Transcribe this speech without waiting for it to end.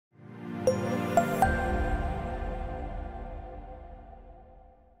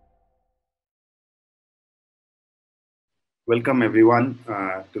Welcome everyone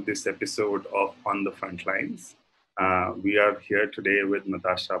to this episode of On the Front Lines. We are here today with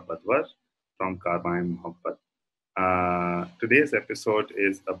Natasha Badhwar from Karwan-e-Mohabbat. Today's episode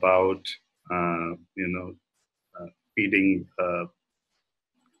is about, uh, you know, feeding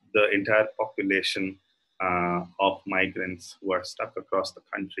the entire population of migrants who are stuck across the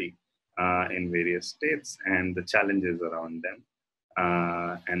country in various states and the challenges around them.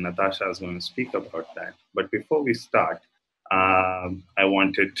 And Natasha is going to speak about that. But before we start, I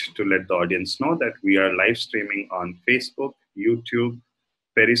wanted to let the audience know that we are live streaming on Facebook, YouTube,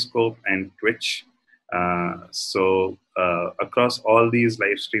 Periscope, and Twitch. Across all these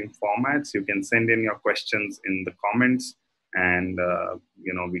live stream formats, you can send in your questions in the comments, and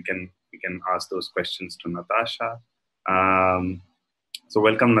we can ask those questions to Natasha.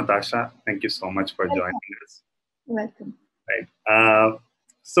 Welcome, Natasha. Thank you so much for Welcome. joining us. Welcome. Right.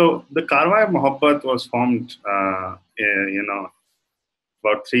 So the Karwan-e-Mohabbat was formed,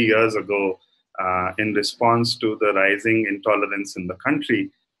 about 3 years ago in response to the rising intolerance in the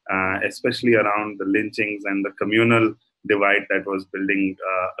country, especially around the lynchings and the communal divide that was building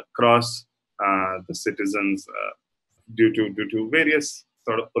across the citizens due to various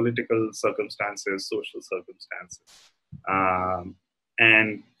sort of political circumstances, social circumstances.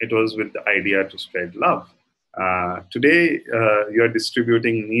 And it was with the idea to spread love. Today, you're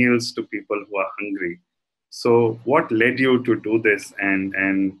distributing meals to people who are hungry. So, what led you to do this,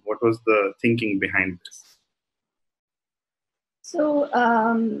 and what was the thinking behind this? So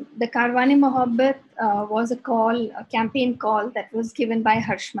the Karwan-e-Mohabbat was a campaign call that was given by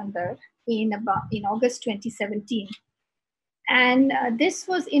Harsh Mandar in August 2017. And this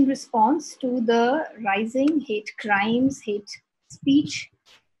was in response to the rising hate crimes, hate speech,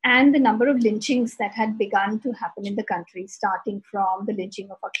 and the number of lynchings that had begun to happen in the country, starting from the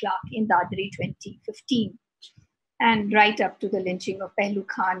lynching of a clerk in Dadri 2015 and right up to the lynching of Pehlu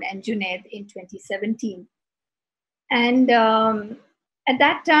Khan and Junaid in 2017. And at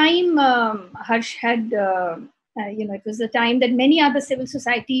that time, Harsh had, it was a time that many other civil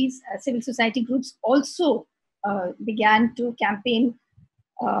society groups also began to campaign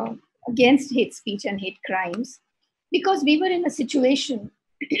against hate speech and hate crimes, because we were in a situation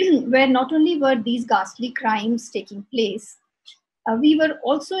where not only were these ghastly crimes taking place, we were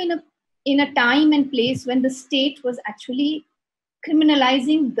also in a time and place when the state was actually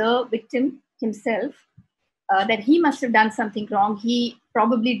criminalizing the victim himself, that he must have done something wrong. He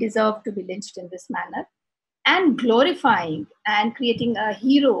probably deserved to be lynched in this manner, and glorifying and creating a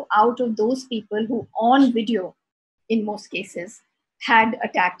hero out of those people who, on video, in most cases, had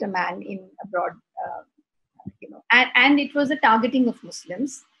attacked a man in abroad. And it was a targeting of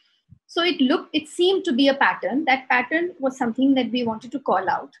Muslims. So it seemed to be a pattern. That pattern was something that we wanted to call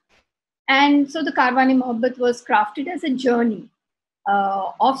out. And so the Karwan-e-Mohabbat was crafted as a journey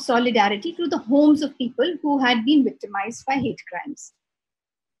of solidarity through the homes of people who had been victimized by hate crimes.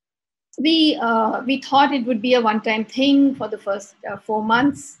 We thought it would be a one-time thing for the first 4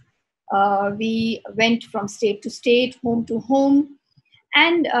 months. We went from state to state, home to home,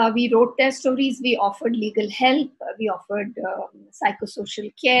 and we wrote their stories. We offered legal help. We offered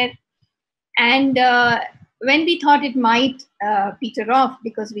psychosocial care. And when we thought it might peter off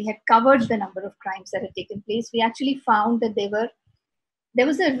because we had covered the number of crimes that had taken place, we actually found that there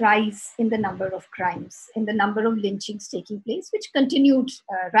was a rise in the number of crimes, in the number of lynchings taking place, which continued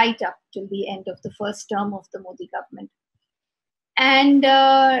right up till the end of the first term of the Modi government. And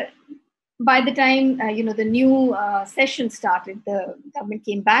by the time the new session started, the government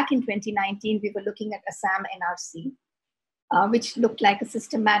came back in 2019. We were looking at Assam NRC, which looked like a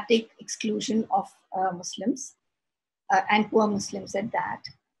systematic exclusion of Muslims and poor Muslims at that.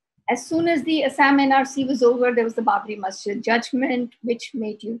 As soon as the Assam NRC was over, there was the Babri Masjid judgment, which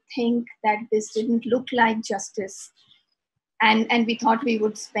made you think that this didn't look like justice. And we thought we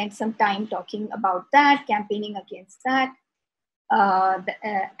would spend some time talking about that, campaigning against that.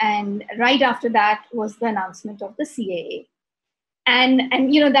 And right after that was the announcement of the CAA. And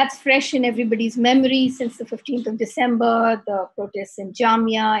that's fresh in everybody's memory since the 15th of December, the protests in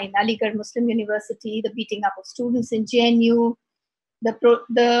Jamia, in Aligarh Muslim University, the beating up of students in JNU,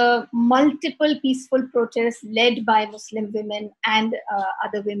 the multiple peaceful protests led by Muslim women and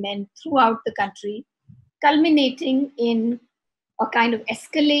other women throughout the country, culminating in a kind of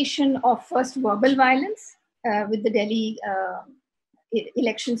escalation of first verbal violence with the Delhi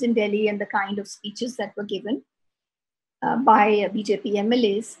elections in Delhi and the kind of speeches that were given by BJP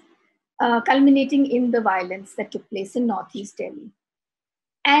MLAs, culminating in the violence that took place in Northeast Delhi.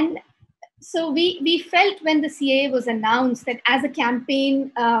 And So we felt when the CAA was announced that as a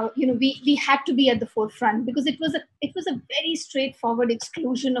campaign, we had to be at the forefront because it was a very straightforward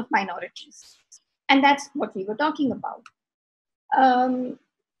exclusion of minorities, and that's what we were talking about. Um,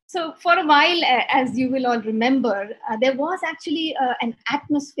 so for a while, as you will all remember, there was actually an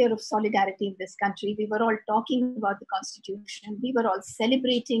atmosphere of solidarity in this country. We were all talking about the Constitution. We were all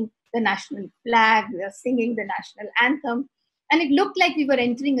celebrating the national flag. We were singing the national anthem, and it looked like we were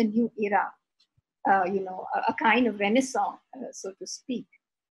entering a new era. A kind of renaissance, so to speak.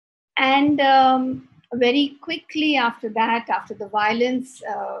 And very quickly after that, after the violence,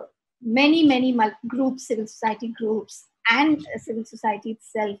 many groups, civil society groups, and civil society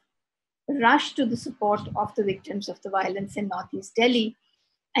itself rushed to the support of the victims of the violence in Northeast Delhi.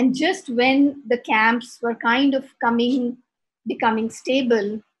 And just when the camps were kind of becoming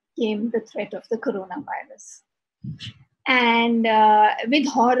stable, came the threat of the coronavirus. And with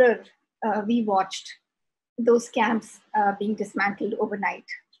horror, we watched those camps being dismantled overnight,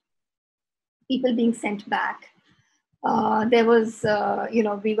 people being sent back. There was,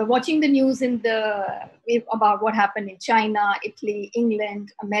 we were watching the news about what happened in China, Italy,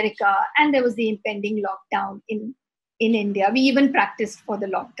 England, America, and there was the impending lockdown in India. We even practiced for the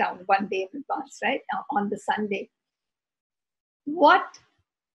lockdown one day in advance, right, on the Sunday.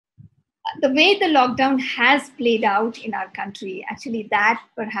 The way the lockdown has played out in our country, actually, that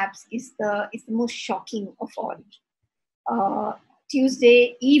perhaps is the most shocking of all.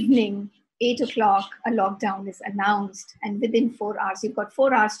 Tuesday evening, 8 o'clock, a lockdown is announced, and within 4 hours, you've got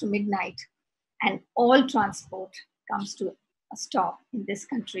 4 hours to midnight, and all transport comes to a stop in this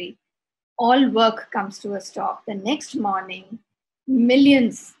country. All work comes to a stop. The next morning,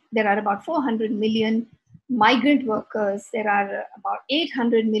 there are about 400 million migrant workers, there are about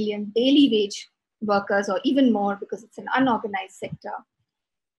 800 million daily wage workers, or even more because it's an unorganized sector.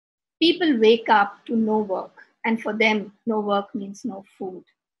 People wake up to no work, and for them, no work means no food.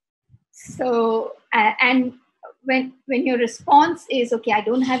 So, and when your response is, okay, I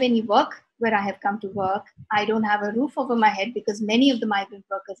don't have any work where I have come to work, I don't have a roof over my head because many of the migrant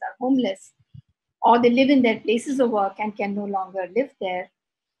workers are homeless, or they live in their places of work and can no longer live there.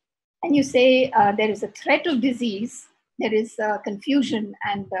 And you say there is a threat of disease, there is confusion,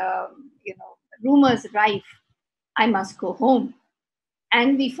 and rumors rife. I must go home.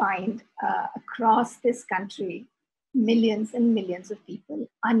 And we find across this country millions and millions of people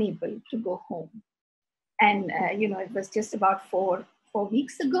unable to go home. And it was just about four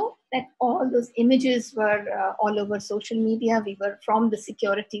weeks ago that all those images were all over social media. We were from the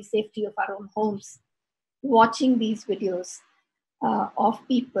safety of our own homes, watching these videos of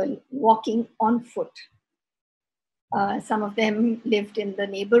people walking on foot. Some of them lived in the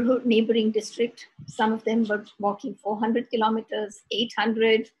neighboring district. Some of them were walking 400 kilometers,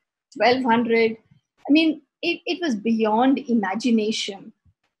 800, 1200. I mean, it was beyond imagination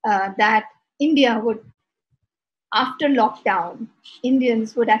that India would, after lockdown,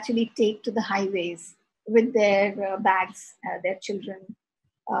 Indians would actually take to the highways with their bags, their children,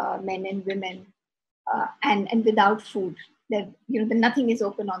 men and women, and without food. Nothing is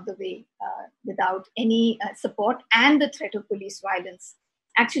open on the way, without any support and the threat of police violence,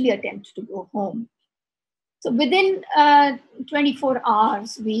 actually attempt to go home. So within 24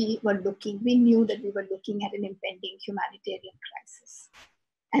 hours, we knew that we were looking at an impending humanitarian crisis.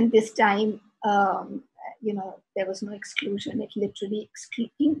 And this time, there was no exclusion. It literally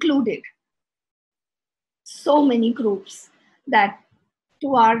included so many groups that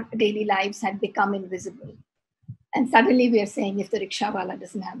to our daily lives had become invisible. And suddenly we are saying, if the rickshawala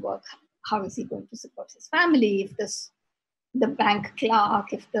doesn't have work, how is he going to support his family? If the bank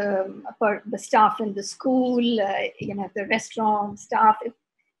clerk, if the staff in the school, the restaurant staff, if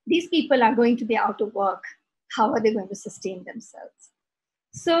these people are going to be out of work, how are they going to sustain themselves?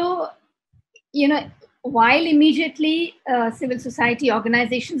 So, while immediately civil society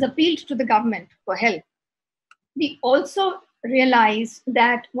organizations appealed to the government for help, we also realized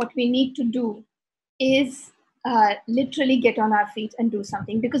that what we need to do is literally get on our feet and do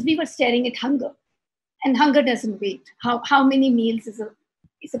something, because we were staring at hunger, and hunger doesn't wait. How many meals is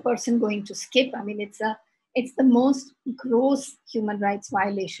a person going to skip? I mean, it's the most gross human rights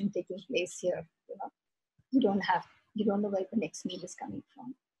violation taking place here. You don't know where the next meal is coming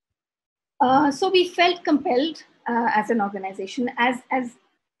from. So we felt compelled as an organization, as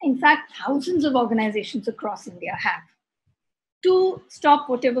in fact thousands of organizations across India have, to stop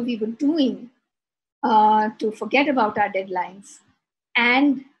whatever we were doing, to forget about our deadlines,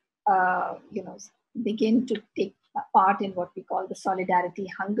 and begin to take part in what we call the Solidarity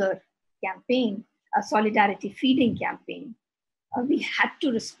Hunger campaign, a solidarity feeding campaign. We had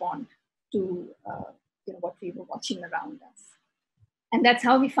to respond. to what we were watching around us. And that's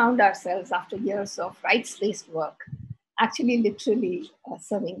how we found ourselves after years of rights-based work, actually literally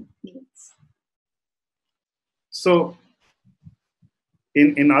serving meals. So,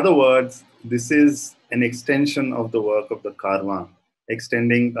 in other words, this is an extension of the work of the Karwan,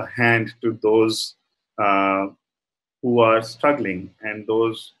 extending a hand to those who are struggling and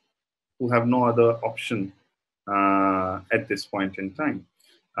those who have no other option at this point in time.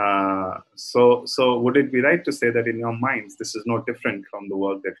 So would it be right to say that in your minds, this is no different from the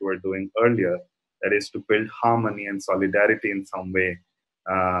work that you were doing earlier, that is to build harmony and solidarity in some way,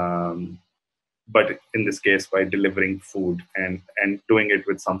 but in this case by delivering food and doing it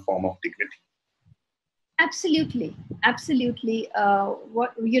with some form of dignity? Absolutely, absolutely.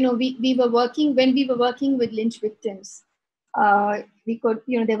 We were working when we were working with lynch victims. We could,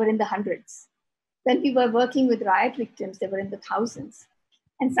 they were in the hundreds. When we were working with riot victims, they were in the thousands.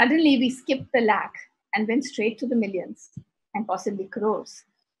 And suddenly we skipped the lakh and went straight to the millions and possibly crores.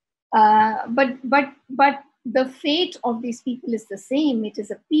 But the fate of these people is the same. It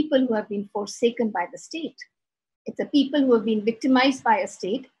is a people who have been forsaken by the state. It's a people who have been victimized by a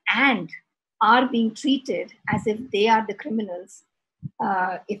state and are being treated as if they are the criminals.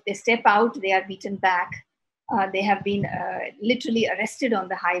 If they step out, they are beaten back. They have been literally arrested on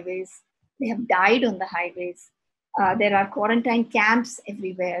the highways. They have died on the highways. There are quarantine camps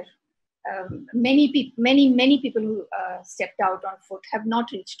everywhere. Many people who stepped out on foot have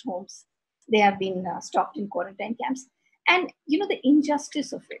not reached homes. They have been stopped in quarantine camps. And the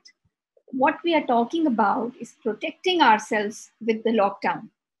injustice of it. What we are talking about is protecting ourselves with the lockdown.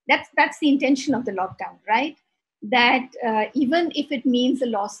 That's the intention of the lockdown, right? That even if it means a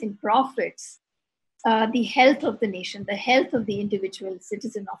loss in profits, the health of the nation, the health of the individual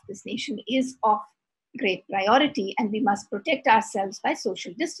citizen of this nation is of great priority, and we must protect ourselves by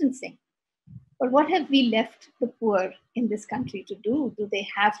social distancing. But what have we left the poor in this country to do? Do they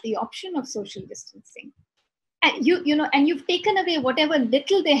have the option of social distancing? And you've taken away whatever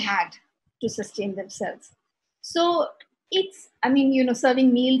little they had to sustain themselves. So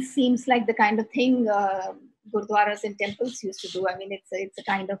serving meals seems like the kind of thing gurdwaras and temples used to do. It's a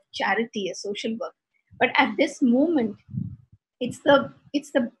kind of charity, a social work. But at this moment, it's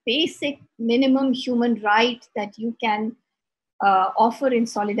the basic minimum human right that you can offer in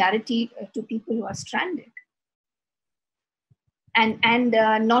solidarity to people who are stranded. And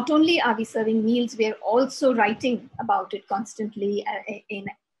not only are we serving meals, we are also writing about it constantly in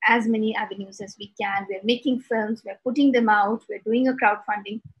as many avenues as we can. We're making films, we're putting them out, we're doing a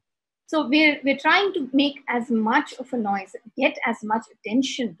crowdfunding. So we're trying to make as much of a noise, get as much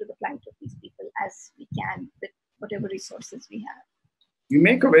attention to the plight of these people as we can with whatever resources we have. You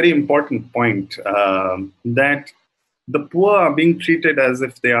make a very important point that the poor are being treated as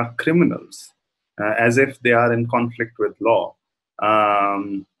if they are criminals, as if they are in conflict with law.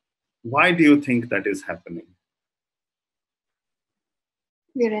 Why do you think that is happening?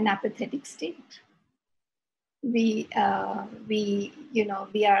 We're an apathetic state. We are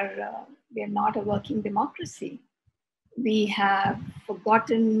not a working democracy. We have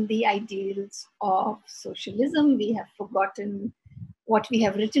forgotten the ideals of socialism. We have forgotten what we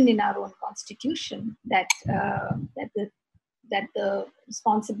have written in our own constitution, that the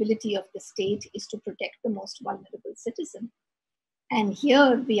responsibility of the state is to protect the most vulnerable citizen. And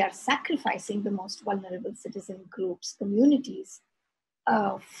here we are sacrificing the most vulnerable citizen groups, communities,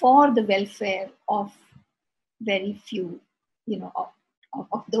 for the welfare of very few,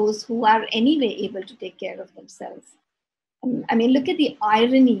 of those who are anyway able to take care of themselves. Look at the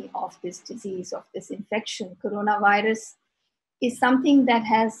irony of this disease, of this infection. Coronavirus is something that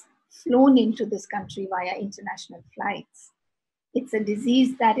has flown into this country via international flights. It's a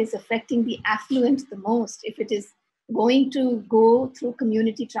disease that is affecting the affluent the most. If it is going to go through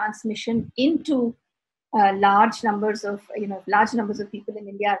community transmission into large numbers of people in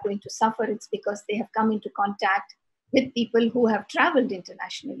India are going to suffer, it's because they have come into contact with people who have traveled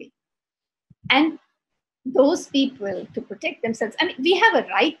internationally. And those people, to protect themselves, we have a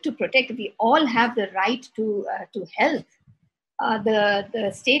right to protect. We all have the right to health.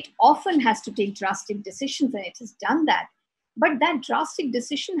 The state often has to take drastic decisions, and it has done that. But that drastic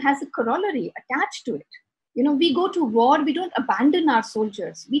decision has a corollary attached to it. We go to war, we don't abandon our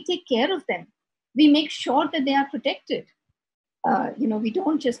soldiers. We take care of them. We make sure that they are protected. We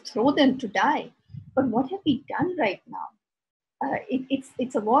don't just throw them to die. But what have we done right now?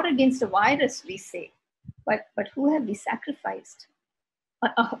 It's a war against a virus, we say. But who have we sacrificed?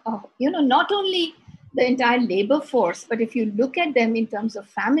 Not only the entire labor force, but if you look at them in terms of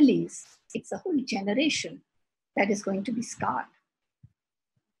families, it's a whole generation that is going to be scarred.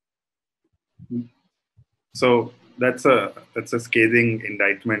 So that's a scathing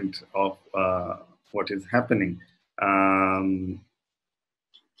indictment of what is happening. Um,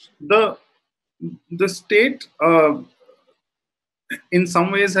 the the state in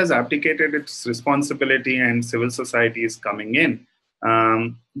some ways has abdicated its responsibility and civil society is coming in.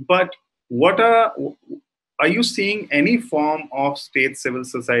 But what are you seeing any form of state civil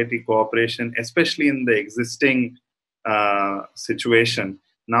society cooperation, especially in the existing situation,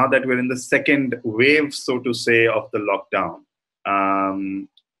 now that we're in the second wave, so to say, of the lockdown?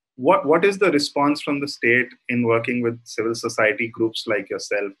 What is the response from the state in working with civil society groups like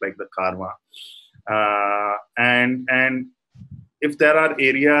yourself, like the Karwa? And if there are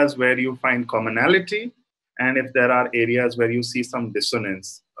areas where you find commonality, and if there are areas where you see some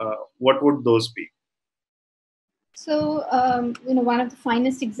dissonance, what would those be? So, one of the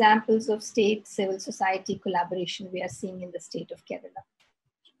finest examples of state civil society collaboration we are seeing in the state of Kerala.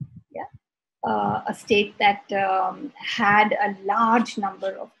 Yeah, a state that had a large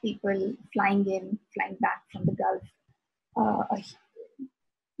number of people flying in, flying back from the Gulf,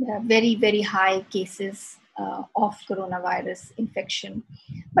 very, very high cases of coronavirus infection,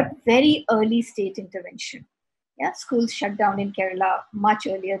 but very early state intervention. Yeah, schools shut down in Kerala much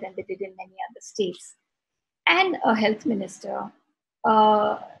earlier than they did in many other states. And a health minister,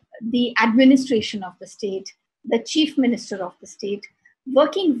 uh, the administration of the state, the chief minister of the state,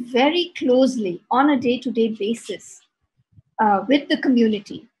 working very closely on a day to day basis with the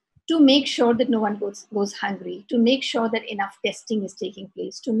community to make sure that no one goes hungry, to make sure that enough testing is taking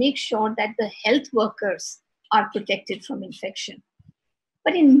place, to make sure that the health workers are protected from infection.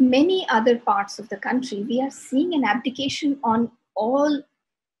 But in many other parts of the country, we are seeing an abdication on all,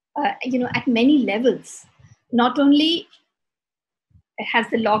 at many levels. Not only has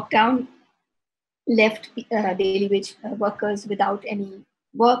the lockdown left daily wage workers without any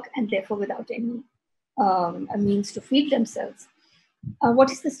work and therefore without any a means to feed themselves.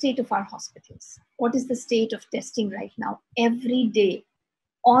 What is the state of our hospitals? What is the state of testing right now? Every day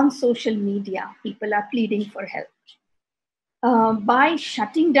on social media, people are pleading for help. By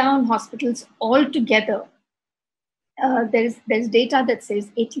shutting down hospitals altogether, there's data that says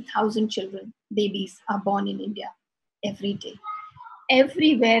 80,000 children, babies, are born in India every day,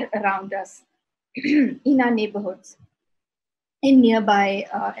 everywhere around us, in our neighborhoods, in nearby,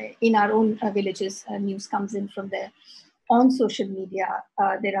 in our own villages. News comes in from there. On social media,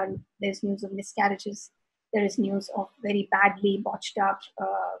 there's news of miscarriages. There is news of very badly botched up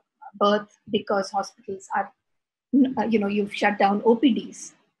birth because hospitals are, you've shut down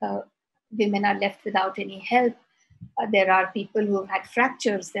OPDs. Women are left without any help. There are people who have had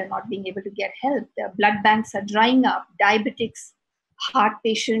fractures. They're not being able to get help. Their blood banks are drying up. Diabetics, heart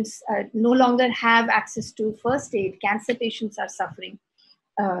patients no longer have access to first aid. Cancer patients are suffering.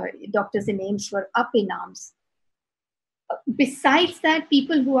 Doctors in AIMS were up in arms. Besides that,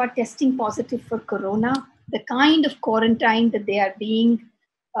 people who are testing positive for corona, the kind of quarantine that they are being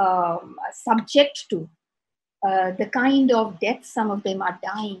subject to, the kind of death some of them are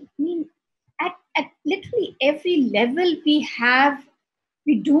dying. I mean, at literally every level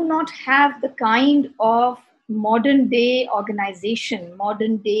we do not have the kind of modern day organization,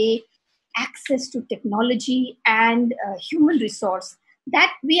 modern day access to technology and human resource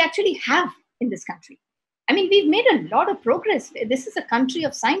that we actually have in this country. I mean, we've made a lot of progress. This is a country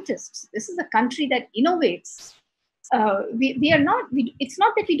of scientists. This is a country that innovates. We are not, it's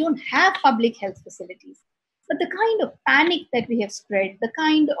not that we don't have public health facilities, but the kind of panic that we have spread, the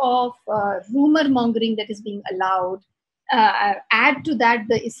kind of rumor mongering that is being allowed, add to that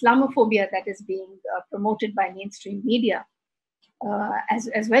the Islamophobia that is being promoted by mainstream media,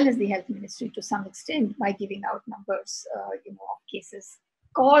 as well as the health ministry to some extent by giving out numbers, of cases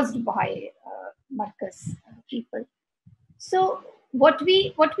caused by Marcus people. So what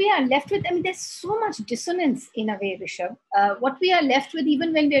we are left with, I mean, there's so much dissonance in a way, Rishabh. What we are left with,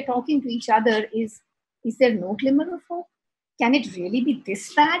 even when we're talking to each other, is there no glimmer of hope? Can it really be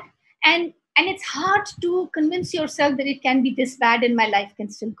this bad? And it's hard to convince yourself that it can be this bad and my life can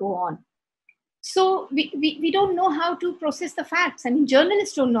still go on. So we don't know how to process the facts. I mean,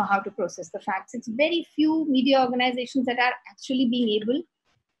 journalists don't know how to process the facts. It's very few media organizations that are actually being able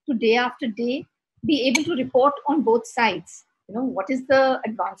to, day after day, be able to report on both sides. What is the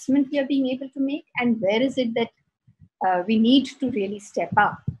advancement we are being able to make, and where is it that we need to really step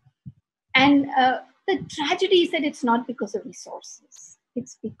up? And the tragedy is that it's not because of resources.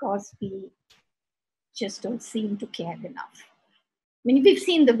 It's because we just don't seem to care enough. I mean, we've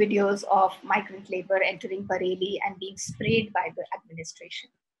seen the videos of migrant labor entering Bareilly and being sprayed by the administration.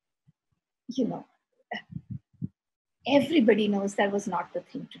 You know, everybody knows that was not the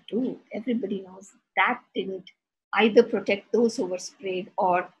thing to do. Everybody knows that didn't either protect those who were sprayed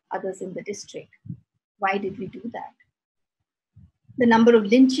or others in the district. Why did we do that? The number of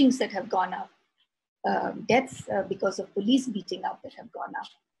lynchings that have gone up, deaths because of police beating up that have gone up,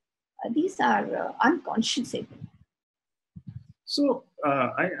 these are unconscionable. So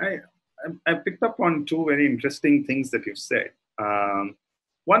I picked up on two very interesting things that you've said.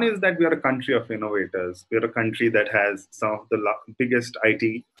 One is that we are a country of innovators. We are a country that has some of the biggest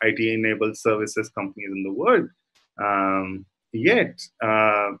IT-enabled services companies in the world. Yet,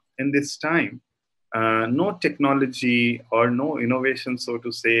 in this time, no technology or no innovation, so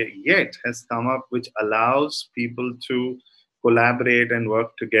to say, yet has come up which allows people to collaborate and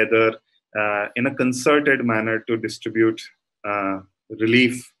work together in a concerted manner to distribute uh,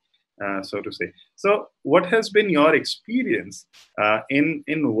 relief, so to say. So, what has been your experience in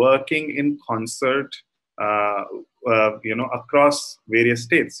working in concert? Across various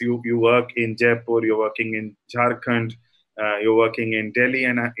states. You work in Jaipur, you're working in Jharkhand, you're working in Delhi,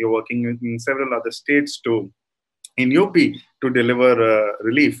 and you're working in several other states too, in UP, to deliver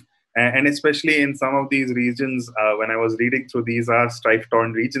relief. And especially in some of these regions, when I was reading through, these are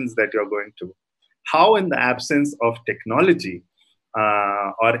strife-torn regions that you're going to. How, in the absence of technology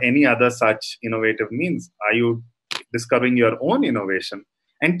or any other such innovative means, are you discovering your own innovation?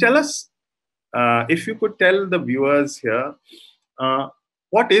 And tell us, if you could tell the viewers here, uh,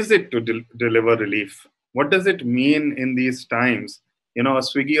 what is it to deliver relief? What does it mean in these times? A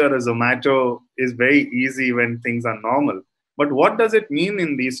Swiggy or a Zomato is very easy when things are normal. But what does it mean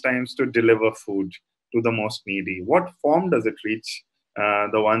in these times to deliver food to the most needy? What form does it reach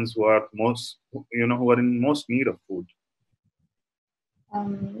the ones who are who are in most need of food?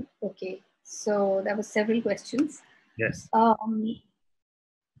 Okay, so there were several questions. Yes.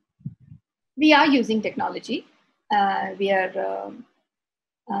 We are using technology. We are.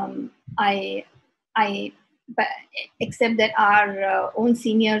 I but except that our own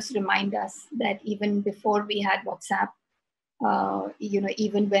seniors remind us that even before we had WhatsApp,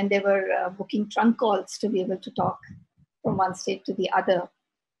 even when they were booking trunk calls to be able to talk from one state to the other,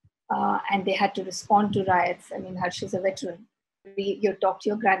 and they had to respond to riots. I mean, Harsh is a veteran. You talk to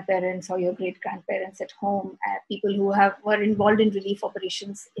your grandparents or your great grandparents at home, people who were involved in relief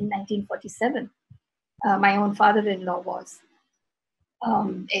operations in 1947. My own father-in-law was.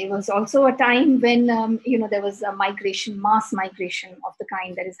 It was also a time when there was a mass migration of the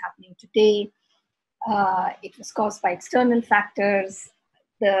kind that is happening today. It was caused by external factors.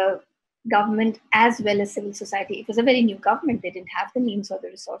 The government, as well as civil society, it was a very new government. They didn't have the means or the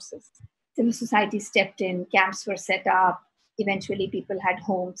resources. Civil society stepped in, camps were set up. Eventually, people had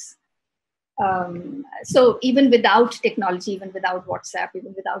homes. So even without technology, even without WhatsApp,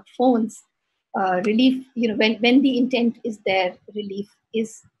 even without phones, relief, when the intent is there, relief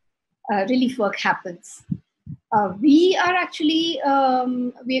work happens. We are actually,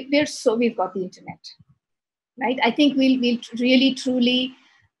 we've got the internet, right? I think we'll really truly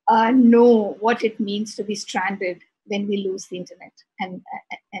know what it means to be stranded when we lose the internet and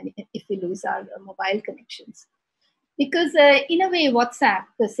if we lose our mobile connections. Because in a way, WhatsApp,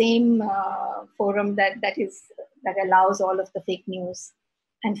 the same forum that allows all of the fake news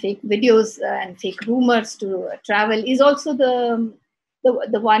and fake videos and fake rumors to travel, is also the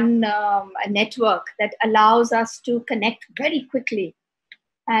one network that allows us to connect very quickly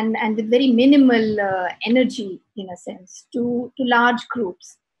and with very minimal energy, in a sense, to large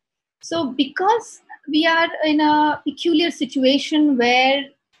groups. So because we are in a peculiar situation where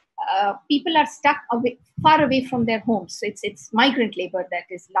people are stuck far away from their homes, so it's migrant labor that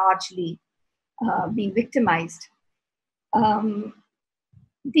is largely being victimized.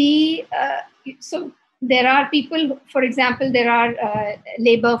 So there are people, for example, there are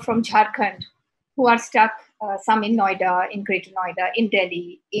labor from Jharkhand who are stuck, some in Noida, in Greater Noida, in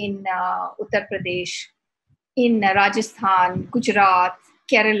Delhi, in Uttar Pradesh, in Rajasthan, Gujarat,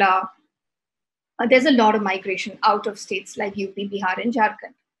 Kerala. There's a lot of migration out of states like UP, Bihar, and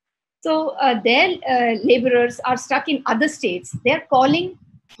Jharkhand. So their laborers are stuck in other states. They're calling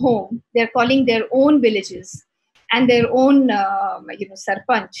home. They're calling their own villages and their own,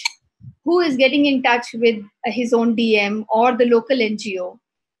 sarpanch, who is getting in touch with his own DM or the local NGO,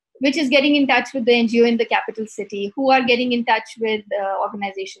 which is getting in touch with the NGO in the capital city, who are getting in touch with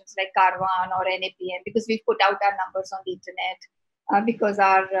organizations like Karwan or NAPM, because we've put out our numbers on the internet, because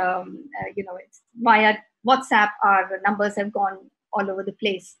our, it's via WhatsApp, our numbers have gone all over the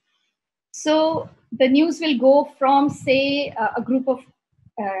place. So the news will go from, say, a group of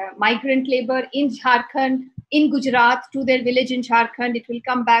migrant labor in Jharkhand, in Gujarat, to their village in Jharkhand. It will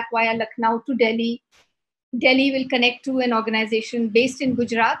come back via Lucknow to Delhi. Delhi will connect to an organization based in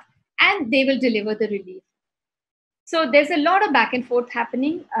Gujarat, and they will deliver the relief. So there's a lot of back and forth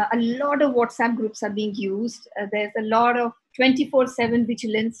happening. A lot of WhatsApp groups are being used. There's a lot of 24/7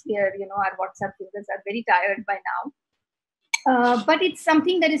 vigilance where, our WhatsApp users are very tired by now. But it's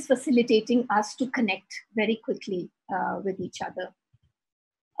something that is facilitating us to connect very quickly with each other.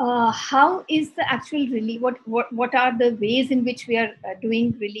 How is the actual relief? What are the ways in which we are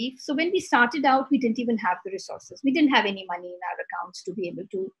doing relief? So when we started out, we didn't even have the resources. We didn't have any money in our accounts to be able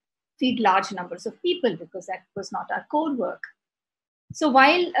to feed large numbers of people because that was not our core work. So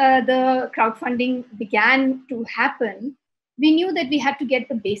while the crowdfunding began to happen, we knew that we had to get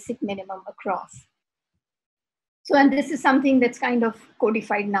the basic minimum across. So, and this is something that's kind of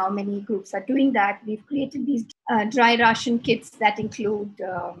codified now. Many groups are doing that. We've created these dry ration kits that include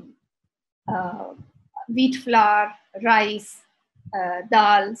uh, wheat flour, rice,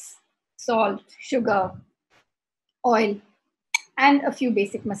 dals, salt, sugar, oil, and a few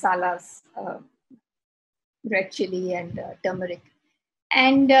basic masalas, red chili and turmeric.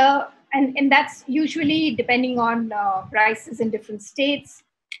 And that's usually, depending on prices in different states,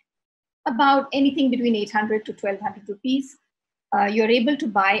 about anything between 800 to 1200 rupees. You're able to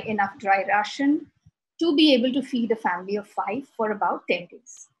buy enough dry ration to be able to feed a family of 5 for about 10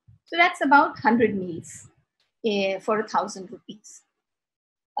 days. So that's about 100 meals for 1,000 rupees.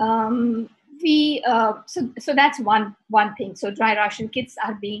 So that's one thing. So dry ration kits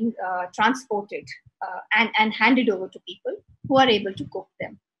are being transported and handed over to people who are able to cook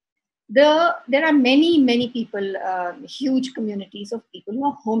them. There are many people, huge communities of people who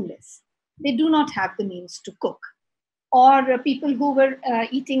are homeless. They do not have the means to cook, or people who were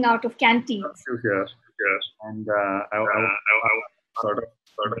eating out of canteens. Here, and I sort of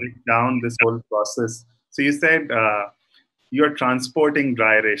break down this whole process. So you said you're transporting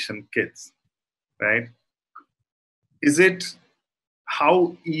dry ration kits, right?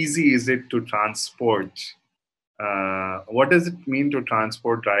 How easy is it to transport? What does it mean to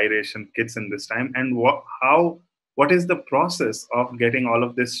transport dry ration kits in this time, and what is the process of getting all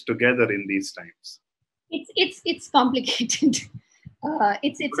of this together in these times? It's complicated.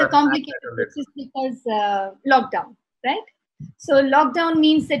 It's a complicated process because lockdown, right? So lockdown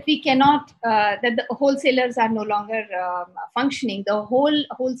means that we cannot, that the wholesalers are no longer functioning. The whole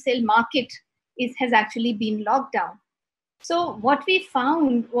wholesale market has actually been locked down. So what we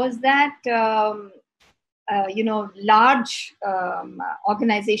found was that large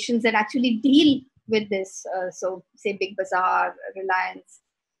organizations that actually deal with this, so say Big Bazaar, Reliance,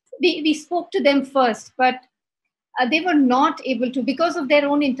 we spoke to them first, but they were not able to, because of their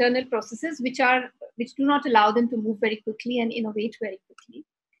own internal processes, which do not allow them to move very quickly and innovate very quickly.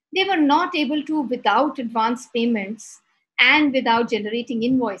 They were not able to, without advance payments and without generating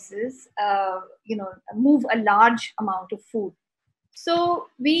invoices, move a large amount of food. So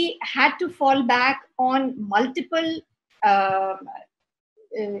we had to fall back on multiple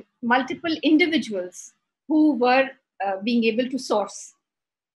individuals who were being able to source.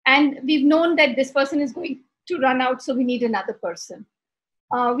 And we've known that this person is going to run out, so we need another person.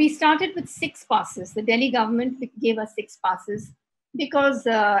 We started with 6 passes. The Delhi government gave us 6 passes because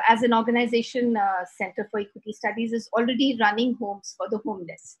as an organization, Center for Equity Studies is already running homes for the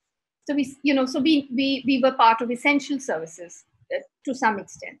homeless. So we were part of essential services to some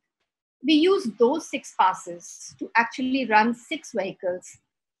extent. We used those 6 passes to actually run 6 vehicles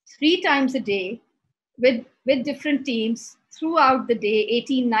 3 times a day with different teams throughout the day,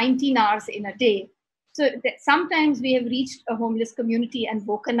 18, 19 hours in a day. So sometimes we have reached a homeless community and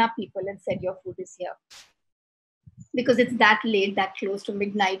woken up people and said, your food is here. Because it's that late, that close to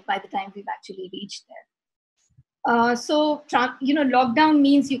midnight by the time we've actually reached there. So lockdown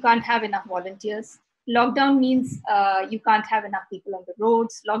means you can't have enough volunteers. Lockdown means you can't have enough people on the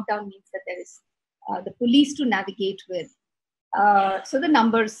roads. Lockdown means that there is the police to navigate with. So the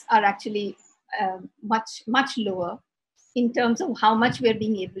numbers are actually much lower in terms of how much we're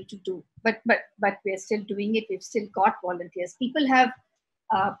being able to do. But we're still doing it. We've still got volunteers. People have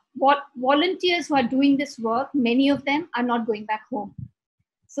volunteers who are doing this work. Many of them are not going back home.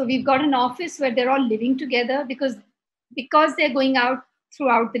 So we've got an office where they're all living together because they're going out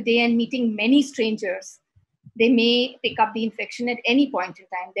throughout the day and meeting many strangers. They may pick up the infection at any point in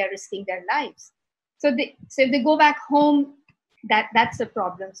time. They're risking their lives. So if they go back home, that's a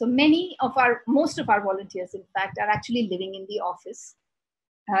problem. So most of our volunteers, in fact, are actually living in the office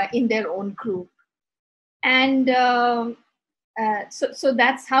in their own group. And so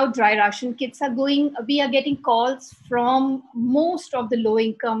that's how dry ration kits are going. We are getting calls from most of the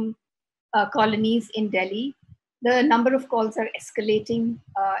low-income colonies in Delhi. The number of calls are escalating.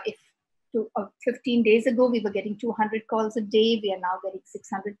 If 15 days ago, we were getting 200 calls a day. We are now getting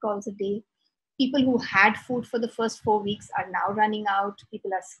 600 calls a day. People who had food for the first 4 weeks are now running out.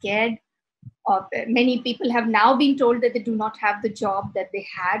 People are scared. Many people have now been told that they do not have the job that they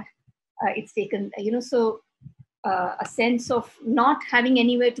had. It's taken, a sense of not having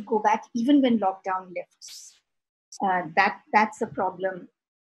anywhere to go back, even when lockdown lifts. That's a problem.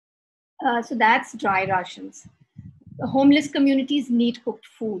 So that's dry rations. The homeless communities need cooked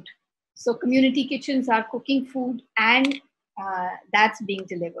food. So community kitchens are cooking food, and that's being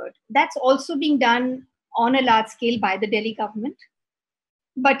delivered. That's also being done on a large scale by the Delhi government.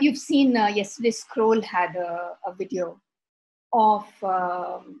 But you've seen yesterday, Scroll had a video of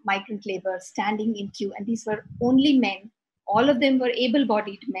migrant labor standing in queue, and these were only men. All of them were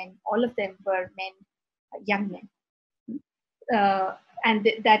able-bodied men. All of them were men, young men. And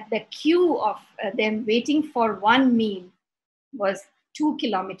that the queue of them waiting for one meal was 2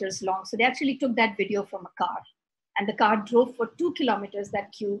 kilometers long. So they actually took that video from a car, and the car drove for 2 kilometers.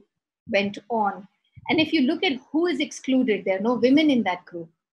 That queue went on. And if you look at who is excluded, there are no women in that group.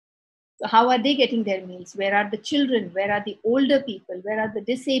 So how are they getting their meals? Where are the children? Where are the older people? Where are the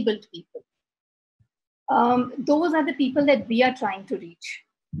disabled people? Those are the people that we are trying to reach,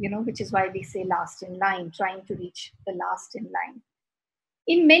 which is why we say last in line, trying to reach the last in line.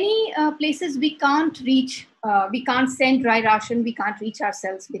 In many places, we can't send dry ration, we can't reach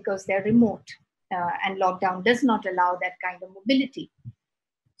ourselves because they're remote, and lockdown does not allow that kind of mobility.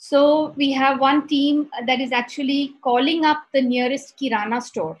 So we have one team that is actually calling up the nearest Kirana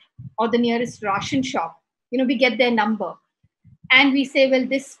store or the nearest ration shop. We get their number and we say, well,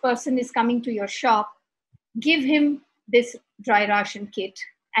 this person is coming to your shop, give him this dry ration kit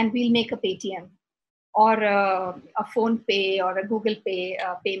and we'll make a Paytm or a phone pay or a Google Pay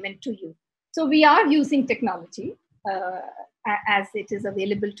payment to you. So we are using technology as it is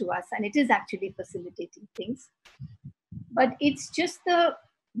available to us, and it is actually facilitating things. But it's just the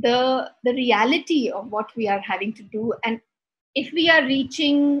reality of what we are having to do. And if we are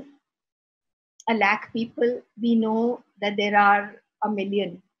reaching 1 lakh people, we know that there are 1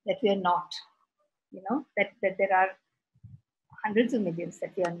 million that we are not, that there are hundreds of millions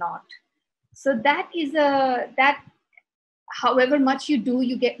that we are not. So that is that however much you do,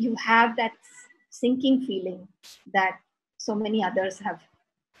 you have that sinking feeling that so many others have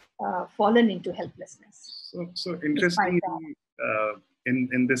fallen into helplessness. So interestingly,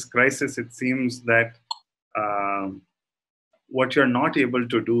 in this crisis, it seems that what you're not able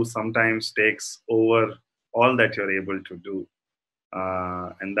to do sometimes takes over all that you're able to do.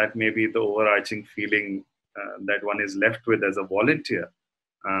 And that may be the overarching feeling that one is left with as a volunteer.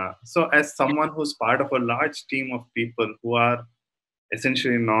 So as someone who's part of a large team of people who are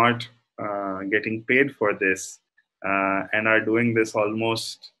essentially not getting paid for this and are doing this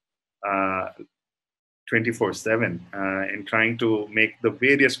almost 24/7 in trying to make the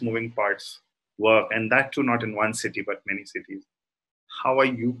various moving parts work, and that too not in one city but many cities, how are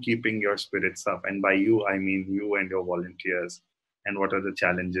you keeping your spirits up? And by you, I mean you and your volunteers. And what are the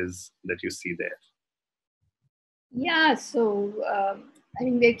challenges that you see there? Yeah, so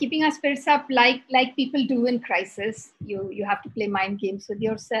we're keeping our spirits up like people do in crisis. You have to play mind games with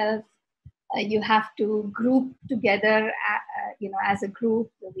yourself. You have to group together, as a group.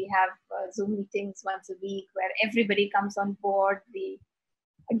 We have Zoom meetings once a week where everybody comes on board. We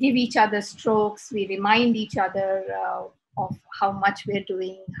give each other strokes. We remind each other of how much we're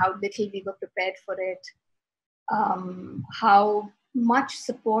doing, how little we were prepared for it, how much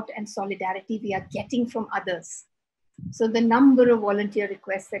support and solidarity we are getting from others. So the number of volunteer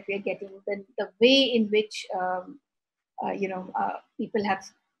requests that we're getting, the way in which people have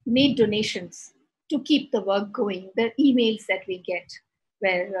made donations to keep the work going, the emails that we get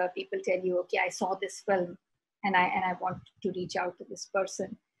where people tell you, okay, I saw this film and I want to reach out to this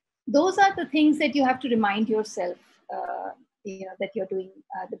person. Those are the things that you have to remind yourself, that you're doing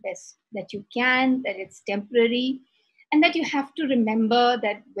the best that you can, that it's temporary, and that you have to remember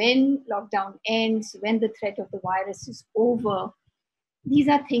that when lockdown ends, when the threat of the virus is over, these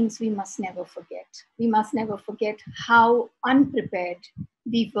are things we must never forget. We must never forget how unprepared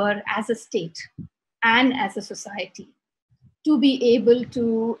we were as a state and as a society to be able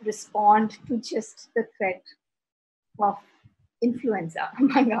to respond to just the threat of influenza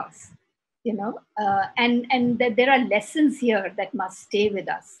among us, and that there are lessons here that must stay with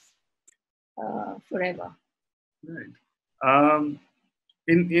us forever. Right.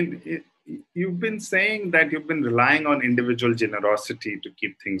 You've been saying that you've been relying on individual generosity to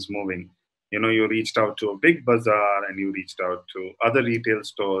keep things moving. You reached out to a big bazaar and you reached out to other retail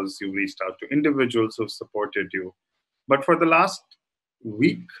stores. You reached out to individuals who supported you. But for the last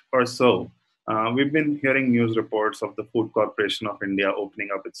week or so, we've been hearing news reports of the Food Corporation of India opening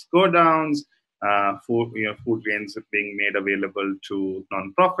up its go-downs, food grains being made available to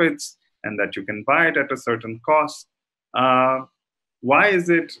non-profits, and that you can buy it at a certain cost. Uh, why is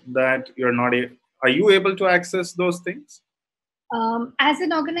it that you're not? Are you able to access those things? As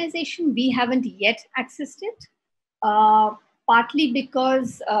an organization, we haven't yet accessed it, uh, partly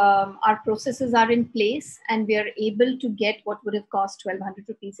because our processes are in place and we are able to get what would have cost 1,200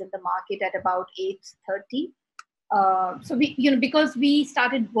 rupees in the market at about 830. So we, because we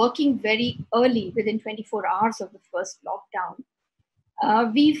started working very early, within 24 hours of the first lockdown,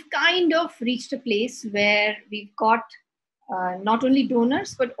 we've kind of reached a place where we've got not only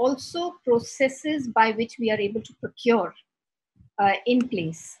donors but also processes by which we are able to procure in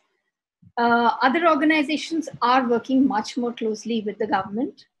place. Other organizations are working much more closely with the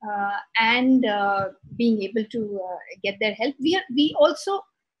government and being able to get their help. We also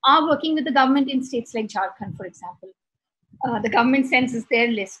are working with the government in states like Jharkhand, for example. The government sends us their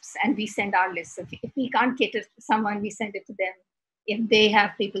lists and we send our lists. If we can't cater to someone, we send it to them. If they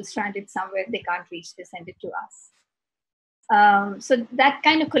have people stranded somewhere they can't reach, they send it to us. So that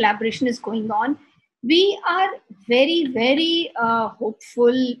kind of collaboration is going on. We are very, very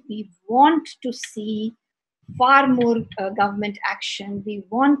hopeful. We want to see far more government action. We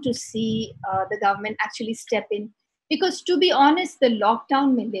want to see the government actually step in. Because to be honest, the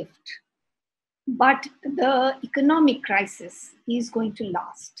lockdown may lift, but the economic crisis is going to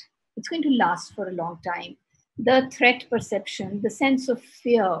last. It's going to last for a long time. The threat perception, the sense of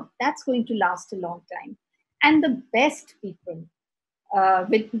fear, that's going to last a long time. And the best people,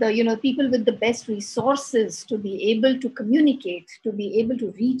 with the people with the best resources to be able to communicate, to be able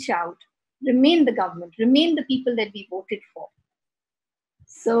to reach out, remain the government, remain the people that we voted for.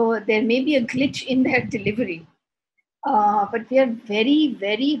 So there may be a glitch in their delivery, but we are very,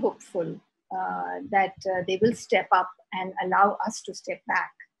 very hopeful that they will step up and allow us to step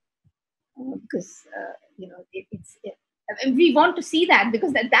back, because we want to see that,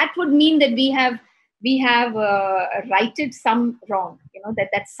 because that would mean that we have righted some wrong.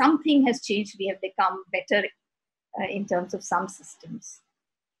 That something has changed. We have become better in terms of some systems.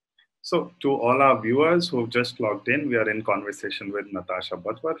 So, to all our viewers who've just logged in, we are in conversation with Natasha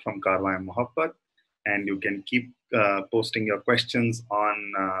Badhwar from Karwan-e-Mohabbat, and you can keep posting your questions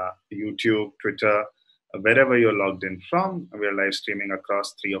on YouTube, Twitter, wherever you're logged in from. We're live streaming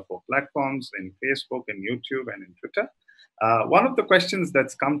across 3 or 4 platforms in Facebook, in YouTube, and in Twitter. One of the questions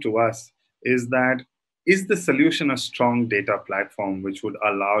that's come to us is that, is the solution a strong data platform which would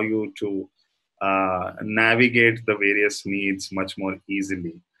allow you to navigate the various needs much more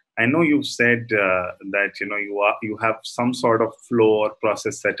easily? I know you've said that you have some sort of flow or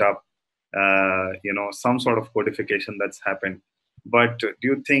process set up, some sort of codification that's happened. But do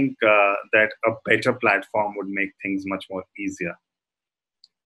you think that a better platform would make things much more easier?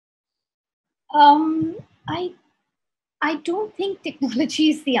 Um, I I don't think technology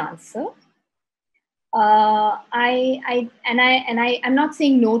is the answer. I'm not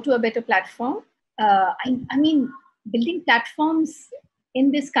saying no to a better platform. I mean, building platforms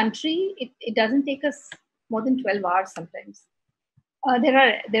in this country, it doesn't take us more than 12 hours sometimes. There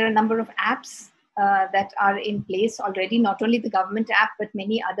are a number of apps that are in place already. Not only the government app, but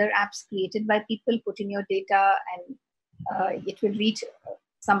many other apps created by people. Put in your data, and it will reach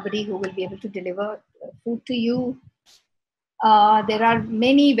somebody who will be able to deliver food to you. There are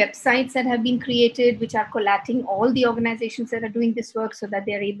many websites that have been created which are collating all the organizations that are doing this work so that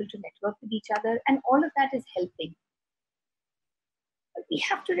they are able to network with each other, and all of that is helping. But we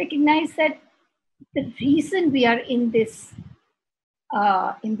have to recognize that the reason we are in this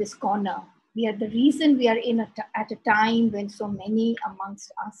corner, the reason we are at a time when so many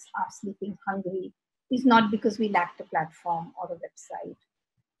amongst us are sleeping hungry, is not because we lacked a platform or a website,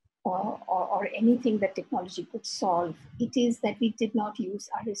 or anything that technology could solve. It is that we did not use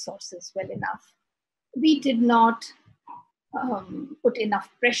our resources well enough. We did not put enough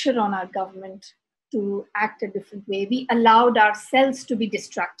pressure on our government to act a different way. We allowed ourselves to be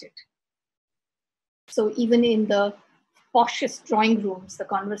distracted. So even in the poshest drawing rooms, the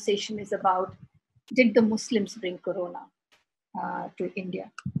conversation is about, did the Muslims bring corona to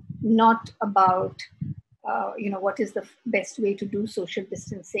India? Not about what is the best way to do social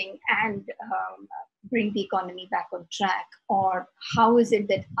distancing and bring the economy back on track, or how is it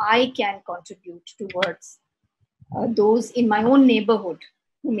that I can contribute towards those in my own neighborhood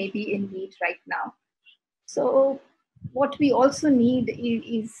who may be in need right now. So what we also need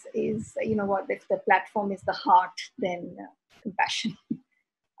is what, if the platform is the heart, then compassion,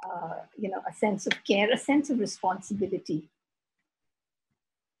 a sense of care, a sense of responsibility.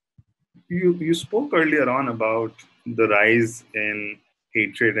 You spoke earlier on about the rise in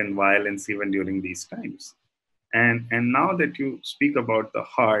hatred and violence even during these times, and now that you speak about the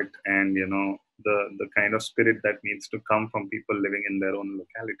heart and the kind of spirit that needs to come from people living in their own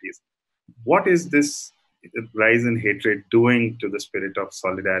localities, what is this rise in hatred doing to the spirit of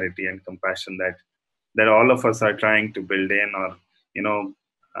solidarity and compassion that all of us are trying to build in? Or you know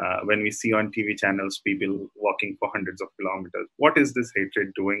when we see on TV channels people walking for hundreds of kilometers, what is this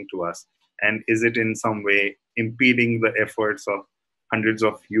hatred doing to us, and is it in some way impeding the efforts of hundreds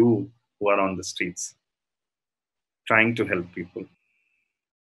of you who are on the streets trying to help people?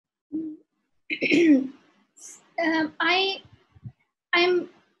 I I'm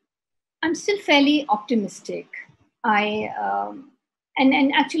I'm still fairly optimistic. I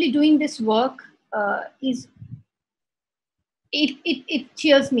and actually doing this work is it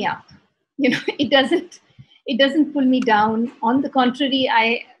cheers me up. It doesn't pull me down. On the contrary,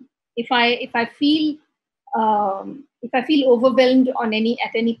 if I feel overwhelmed on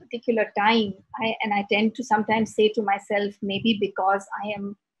any particular time, I tend to sometimes say to myself, maybe because I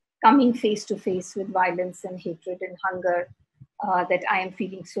am coming face to face with violence and hatred and hunger, that I am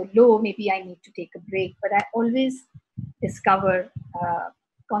feeling so low. Maybe I need to take a break. But I always discover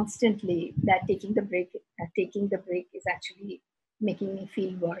constantly that taking the break is actually making me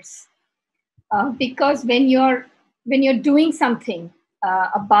feel worse. Because when you're doing something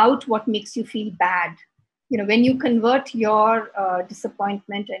about what makes you feel bad, when you convert your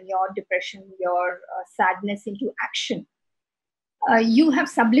disappointment and your depression, your sadness into action, you have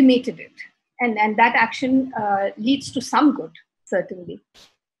sublimated it, and that action leads to some good, certainly.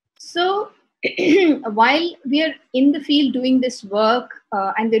 So while we are in the field doing this work,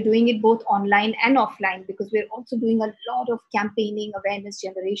 and we're doing it both online and offline, because we're also doing a lot of campaigning, awareness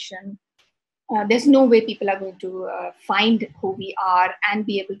generation, there's no way people are going to find who we are and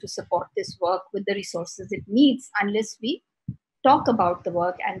be able to support this work with the resources it needs unless we talk about the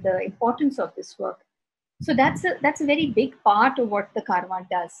work and the importance of this work. So that's a very big part of what the Karwan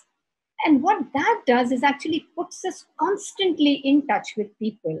does. And what that does is actually puts us constantly in touch with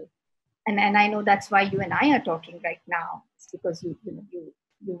people. And I know that's why you and I are talking right now. It's because you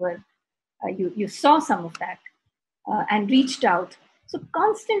saw some of that, and reached out. So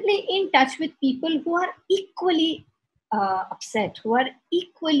constantly in touch with people who are equally upset, who are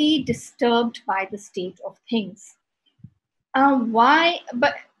equally disturbed by the state of things. Why?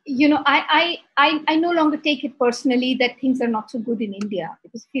 But I no longer take it personally that things are not so good in India,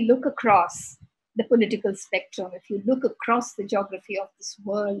 because if you look across the political spectrum, if you look across the geography of this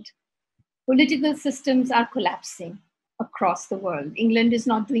world, political systems are collapsing across the world. England is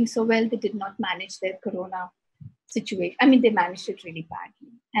not doing so well. They did not manage their corona situation. I mean, they managed it really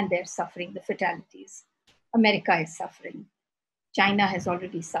badly, and they're suffering the fatalities. America is suffering. China has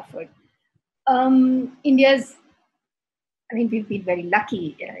already suffered. India's, I mean, we've been very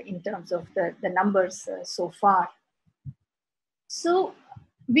lucky in terms of the numbers so far. So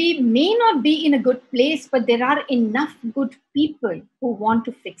we may not be in a good place, but there are enough good people who want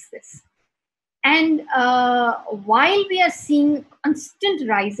to fix this. And while we are seeing constant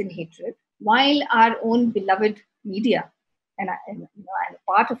rise in hatred, while our own beloved media, I'm a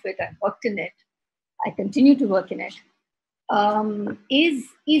part of it, I've worked in it, I continue to work in it, is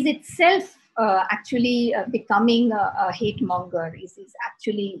itself actually becoming a hate monger, is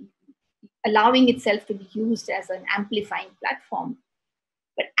actually allowing itself to be used as an amplifying platform.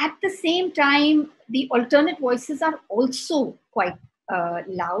 But at the same time, the alternate voices are also quite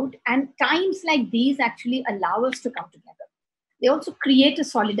loud. And times like these actually allow us to come together. They also create a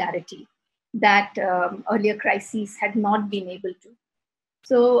solidarity that earlier crises had not been able to.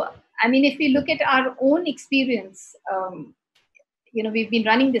 So, I mean, if we look at our own experience, we've been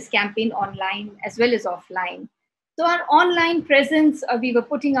running this campaign online as well as offline. So our online presence, we were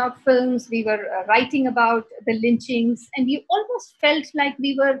putting out films, we were writing about the lynchings, and we almost felt like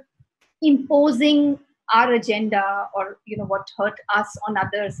we were imposing our agenda, or what hurt us on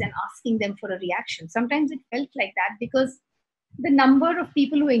others, and asking them for a reaction. Sometimes it felt like that because the number of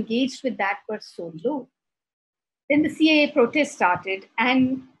people who engaged with that were so low. Then the CAA protest started,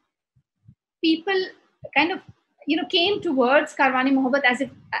 and people kind of came towards Karwan-e-Mohabbat as if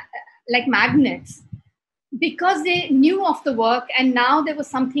like magnets, because they knew of the work, and now there was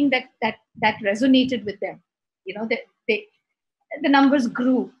something that resonated with them. The numbers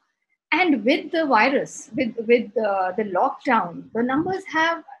grew, and with the virus, with the lockdown, the numbers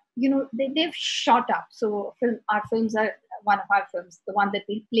have they've shot up. So our films are one of our films, the one that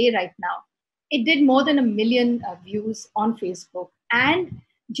we play right now. It did more than 1 million views on Facebook, and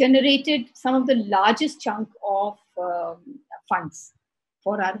generated some of the largest chunk of funds.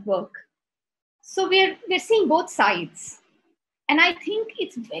 for our work. So we're seeing both sides. And I think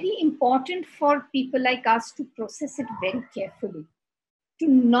it's very important for people like us to process it very carefully, to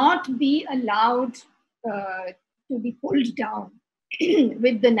not be allowed to be pulled down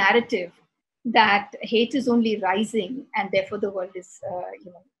with the narrative that hate is only rising and therefore the world is,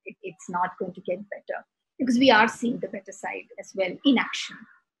 it's not going to get better. Because we are seeing the better side as well in action.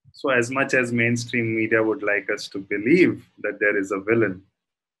 So, as much as mainstream media would like us to believe that there is a villain,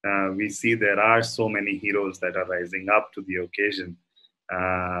 we see there are so many heroes that are rising up to the occasion.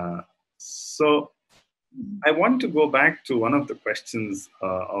 So, I want to go back to one of the questions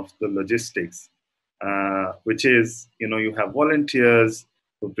of the logistics, which is, you have volunteers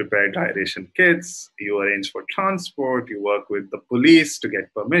who prepare dehydration kits, you arrange for transport, you work with the police to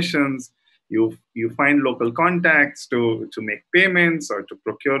get permissions, you find local contacts to make payments or to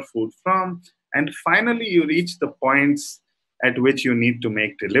procure food from, and finally you reach the points at which you need to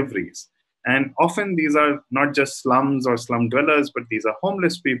make deliveries. And often these are not just slums or slum dwellers, but these are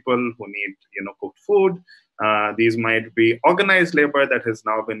homeless people who need, cooked food. These might be organized labor that has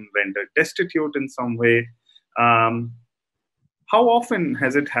now been rendered destitute in some way. How often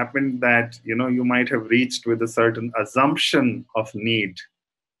has it happened that you might have reached with a certain assumption of need,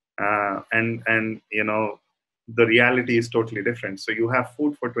 and the reality is totally different? So you have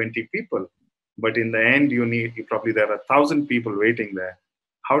food for 20 people, but in the end probably there are 1,000 people waiting there.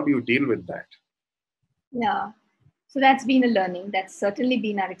 How do you deal with that? Yeah, so that's been a learning. That's certainly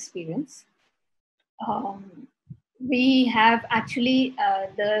been our experience. We have actually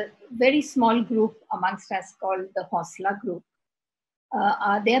the very small group amongst us called the Hosla group.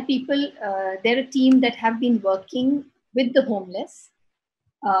 They are people, they're a team that have been working with the homeless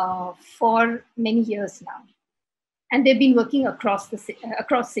for many years now. And they've been working across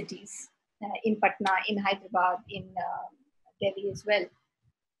cities, in Patna, in Hyderabad, in Delhi as well.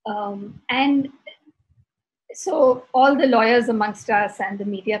 And so all the lawyers amongst us and the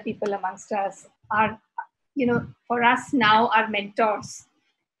media people amongst us are, for us now, our mentors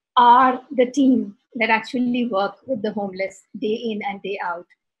are the team that actually work with the homeless day in and day out,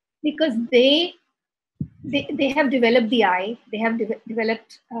 because they have developed the eye, they have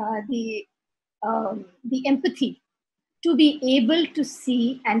developed the empathy to be able to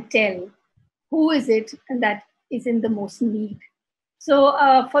see and tell who is it that is in the most need. So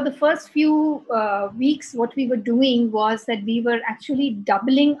for the first few weeks, what we were doing was that we were actually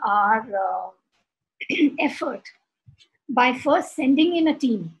doubling our effort by first sending in a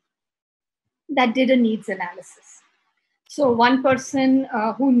team that did a needs analysis. So one person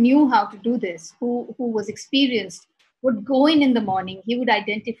who knew how to do this, who was experienced, would go in the morning. He would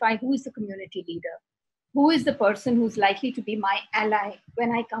identify who is the community leader, who is the person who's likely to be my ally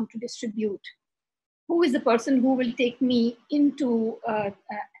when I come to distribute, who is the person who will take me into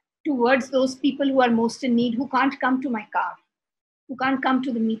towards those people who are most in need, who can't come to my car, who can't come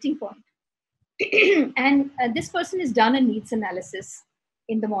to the meeting point. And this person has done a needs analysis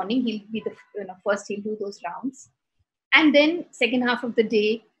in the morning. He'll be the first, he'll do those rounds. And then second half of the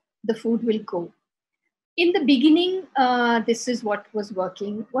day, the food will go. In the beginning, this is what was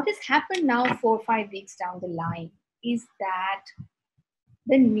working. What has happened now 4 or 5 weeks down the line is that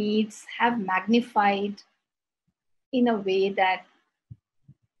the needs have magnified in a way that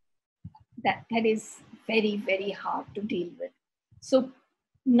is very, very hard to deal with. So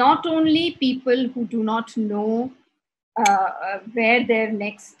not only people who do not know where their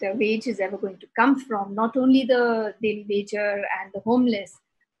next wage is ever going to come from, not only the daily wager and the homeless,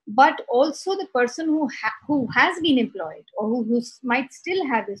 but also the person who has been employed or who might still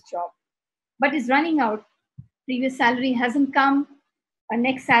have his job, but is running out. Previous salary hasn't come, a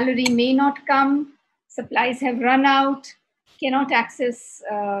next salary may not come, supplies have run out, cannot access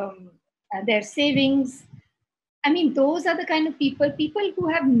their savings. I mean, those are the kind of people who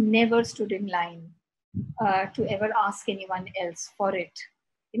have never stood in line to ever ask anyone else for it.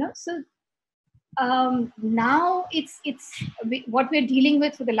 So now it's what we're dealing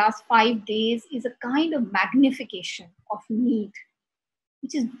with for the last 5 days is a kind of magnification of need,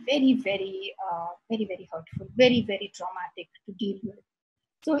 which is very, very, very, very hurtful, very, very traumatic to deal with.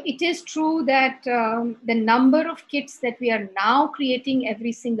 So it is true that the number of kits that we are now creating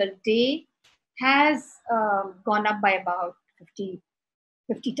every single day has gone up by about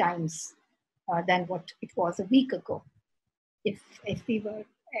 50 times than what it was a week ago. If we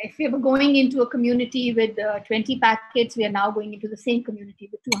were going into a community with 20 packets, we are now going into the same community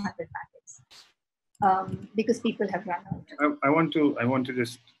with 200 packets because people have run out. I want to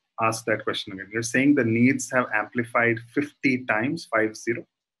just ask that question again. You're saying the needs have amplified 50 times, 50?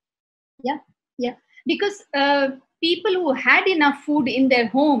 Yeah. Because people who had enough food in their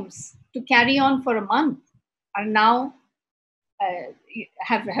homes to carry on for a month are now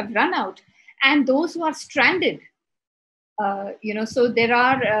have run out, and those who are stranded, so there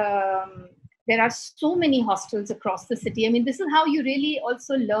are so many hostels across the city. I mean, this is how you really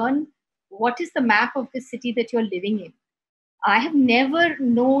also learn what is the map of the city that you're living in. I have never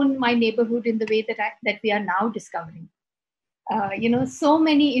known my neighborhood in the way that we are now discovering. So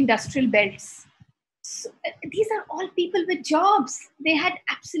many industrial belts. So, these are all people with jobs. They had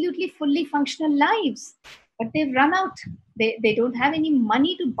absolutely fully functional lives, but they've run out. They don't have any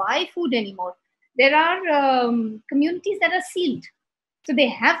money to buy food anymore. There are communities that are sealed. So they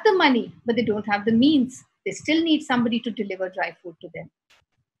have the money, but they don't have the means. They still need somebody to deliver dry food to them.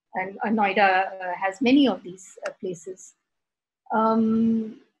 And Noida has many of these places.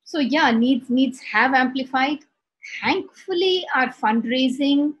 So yeah, needs have amplified. Thankfully, our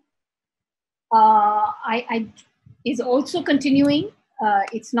fundraising is also continuing.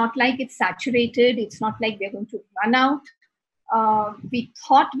 It's not like it's saturated. It's not like we're going to run out. We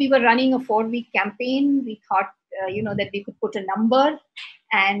thought we were running a 4-week campaign. We thought, that we could put a number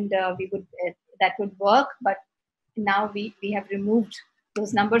and that would work. But now we have removed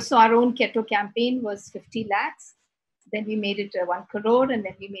those numbers. So our own keto campaign was 50 lakhs. Then we made it 1 crore, and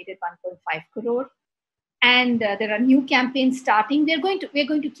then we made it 1.5 crore. And there are new campaigns starting. We're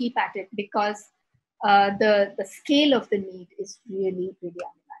going to keep at it because the scale of the need is really, really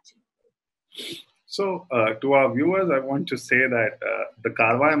unimaginable. So, to our viewers, I want to say that the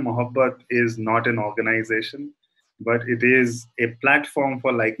Karwan-e-Mohabbat is not an organization, but it is a platform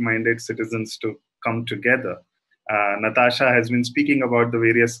for like-minded citizens to come together. Natasha has been speaking about the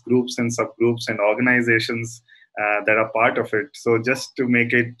various groups and subgroups and organizations that are part of it. So just to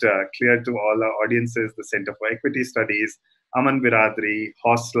make it clear to all our audiences, the Center for Equity Studies, Aman Biradri,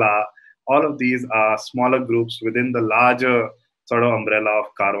 Hosla, all of these are smaller groups within the larger sort of umbrella of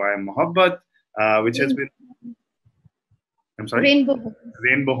Karwan-e-Mohabbat, which has been, I'm sorry?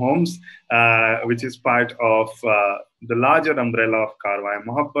 Rainbow Homes, which is part of the larger umbrella of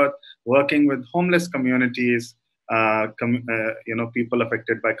Karwan-e-Mohabbat, working with homeless communities, people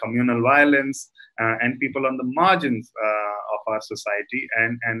affected by communal violence, and people on the margins of our society.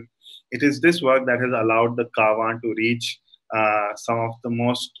 And it is this work that has allowed the Karwan to reach some of the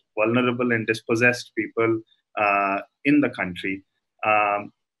most vulnerable and dispossessed people in the country.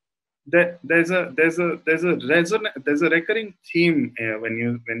 There's a recurring theme when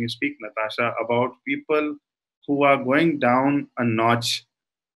you speak, Natasha, about people who are going down a notch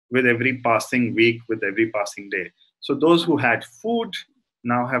with every passing week, with every passing day. So those who had food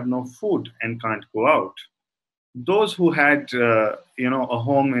now have no food and can't go out. Those who had a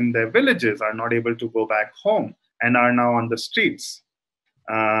home in their villages are not able to go back home and are now on the streets.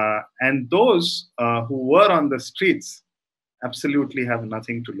 And those who were on the streets absolutely have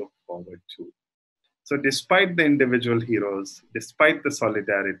nothing to look forward to. So despite the individual heroes, despite the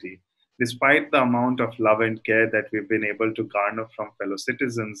solidarity, despite the amount of love and care that we've been able to garner from fellow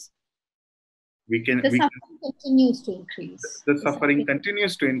citizens, suffering continues to increase. The suffering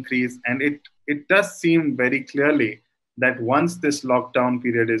continues to increase, and it does seem very clearly that once this lockdown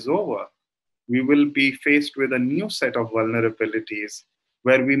period is over, we will be faced with a new set of vulnerabilities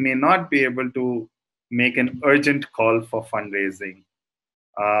where we may not be able to make an urgent call for fundraising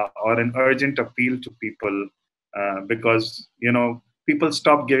or an urgent appeal to people because people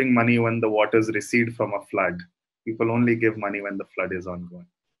stop giving money when the waters recede from a flood. People only give money when the flood is ongoing.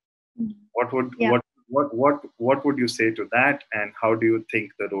 What would you say to that, and how do you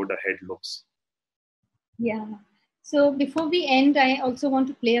think the road ahead looks? Yeah. So before we end, I also want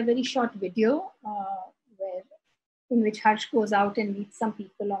to play a very short video in which Harsh goes out and meets some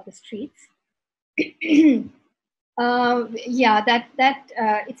people on the streets. It's a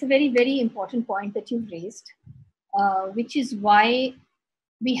very, very important point that you've raised, which is why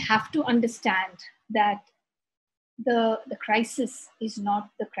we have to understand that the crisis is not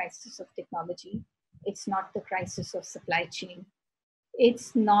the crisis of technology. It's not the crisis of supply chain.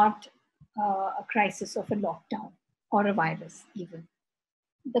 It's not a crisis of a lockdown or a virus even.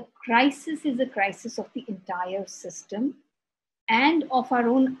 The crisis is a crisis of the entire system and of our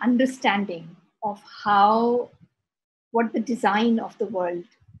own understanding of what the design of the world,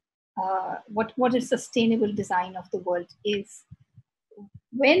 what a sustainable design of the world is.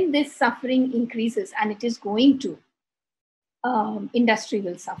 When this suffering increases, and it is going to, industry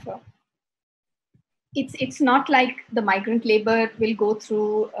will suffer. It's not like the migrant labor will go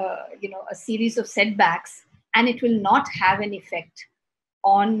through a series of setbacks and it will not have an effect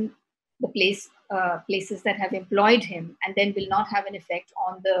on the places that have employed him, and then will not have an effect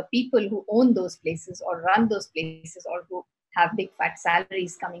on the people who own those places or run those places or who have big fat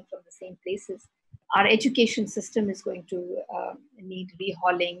salaries coming from the same places. Our education system is going to need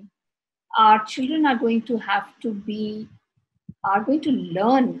rehauling. Our children are going to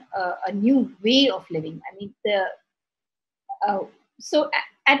learn a new way of living. I mean, so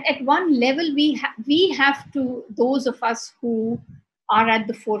at one level, we have to, those of us who are at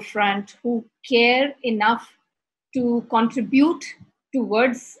the forefront, who care enough to contribute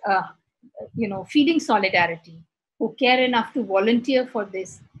towards feeding solidarity, who care enough to volunteer for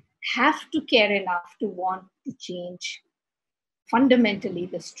this, have to care enough to want to change fundamentally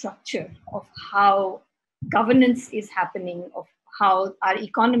the structure of how governance is happening, of how our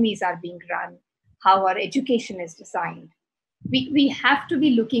economies are being run, how our education is designed. We have to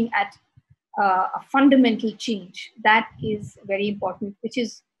be looking at a fundamental change. That is very important, which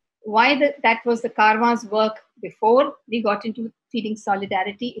is why that was the Karwan's work before we got into feeding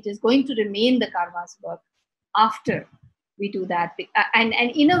solidarity. It is going to remain the Karwan's work after we do that. And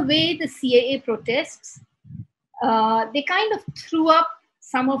in a way, the CAA protests, they kind of threw up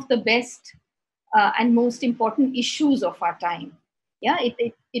some of the best and most important issues of our time. Yeah,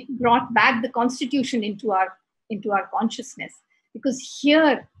 it brought back the Constitution into our consciousness, because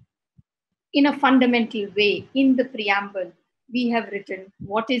here, in a fundamental way, in the preamble, we have written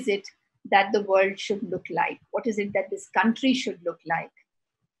what is it that the world should look like, what is it that this country should look like.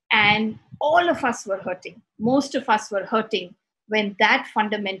 And all of us were hurting. Most of us were hurting when that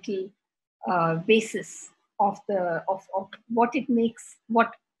fundamental basis of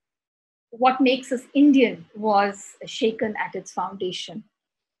what makes us Indian was shaken at its foundation.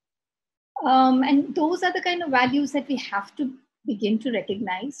 And those are the kind of values that we have to begin to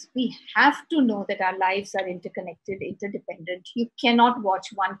recognize. We have to know that our lives are interconnected, interdependent. You cannot watch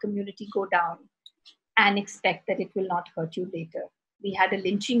one community go down and expect that it will not hurt you later. We had a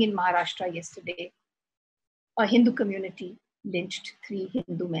lynching in Maharashtra yesterday. A Hindu community lynched 3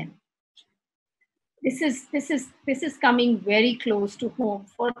 Hindu men. This is coming very close to home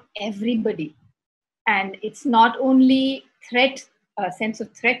for everybody. And it's not only a sense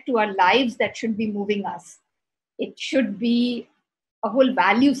of threat to our lives that should be moving us. It should be a whole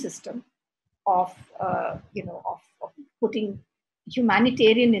value system of putting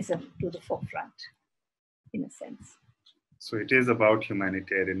humanitarianism to the forefront, in a sense. So it is about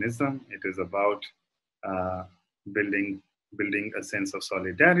humanitarianism. It is about building a sense of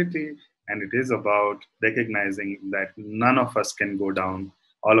solidarity, and it is about recognizing that none of us can go down.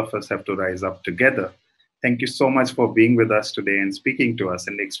 All of us have to rise up together. Thank you so much for being with us today and speaking to us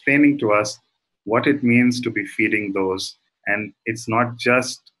and explaining to us what it means to be feeding those. And it's not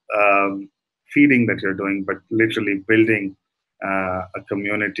just feeding that you're doing, but literally building a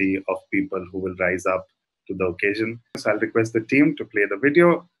community of people who will rise up to the occasion. So I'll request the team to play the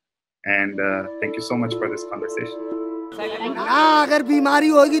video. And thank you so much for this conversation. ना अगर बीमारी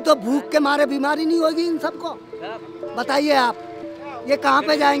होगी तो भूख के मारे बीमारी नहीं होगी इन सबको। बताइए आप, ये कहाँ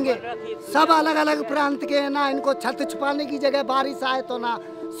पे जाएंगे? सब अलग अलग प्रांत के हैं ना, इनको छत छुपाने की जगह बारिश आए तो ना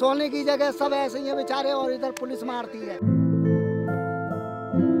सोने की जगह, सब ऐसे ही बेचारे, और इधर पुलिस मारती है।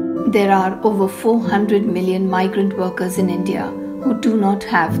 There are over 400 million migrant workers in India who do not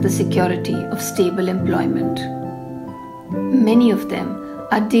have the security of stable employment. Many of them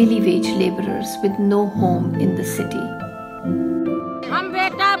are daily wage laborers with no home in the city. हम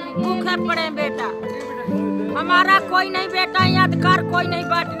बेटा भूखे पड़े बेटा, हमारा कोई नहीं बेटा, यहाँ घर कोई नहीं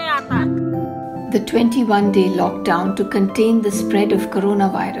बांटने आता। The 21-day lockdown to contain the spread of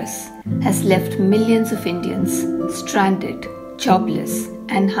coronavirus has left millions of Indians stranded, jobless,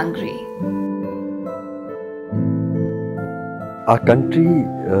 and hungry. Our country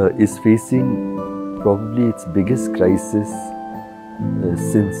is facing probably its biggest crisis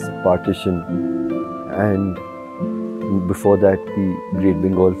since partition, and before that the Great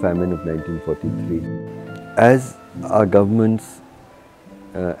Bengal famine of 1943. As our governments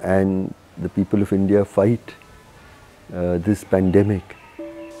and the people of India fight this pandemic,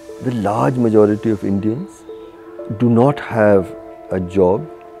 the large majority of Indians do not have a job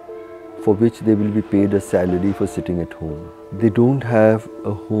for which they will be paid a salary for sitting at home. They don't have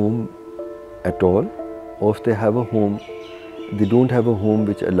a home at all, or if they have a home, they don't have a home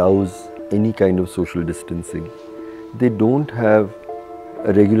which allows any kind of social distancing. They don't have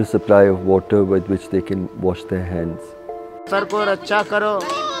a regular supply of water with which they can wash their hands. Sir को रक्षा करो,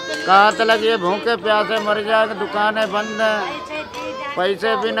 कहाँ तक ये भूखे प्यासे मर जाएंगे, दुकानें बंद हैं,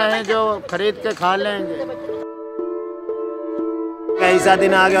 पैसे भी नहीं जो खरीद के खा लेंगे। ऐसा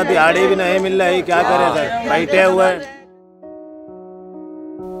दिन आ गया, दिहाड़ी भी नहीं मिल रही, क्या करें सर, बैठे हुए।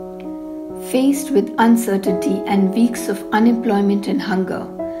 Faced with uncertainty and weeks of unemployment and hunger,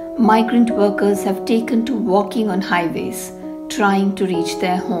 migrant workers have taken to walking on highways, trying to reach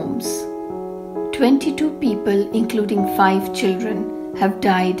their homes. 22 people, including 5 children, have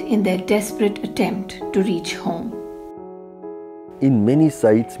died in their desperate attempt to reach home. In many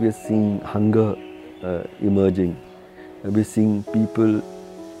sites we are seeing hunger emerging. We are seeing people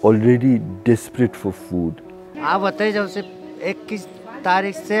already desperate for food. आप बताइए, जब से 21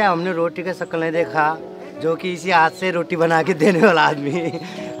 तारीख से हमने रोटी का शक्ल नहीं देखा, जो कि इसी हाथ से रोटी बना के देने वाला आदमी।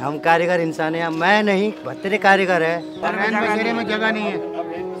 हम कारीगर इंसान हैं, मैं नहीं, भत्तेरे कारीगर है। बसेरे में जगह नहीं है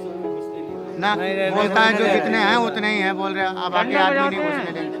ना, बोलता है जो जितने हैं उतने ही हैं, बोल रहे हैं अब आगे आदमी नहीं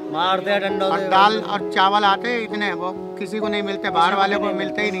घुसने देंगे, मारते हैं डंडों से। दाल और चावल आते हैं इतने, वो किसी को नहीं मिलते, बाहर वाले को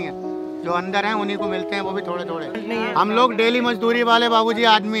मिलते ही नहीं है, जो अंदर हैं उन्हीं को मिलते हैं, वो भी थोड़े थोड़े। हम लोग डेली मजदूरी वाले बाबूजी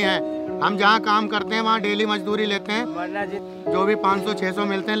आदमी हैं, हम जहाँ काम करते हैं वहाँ डेली मजदूरी लेते हैं, जो भी 500-600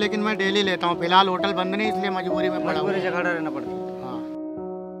 मिलते हैं, लेकिन मैं डेली लेता हूँ। फिलहाल होटल बंद नहीं, इसलिए मजबूरी में खड़ा रहना पड़ता है।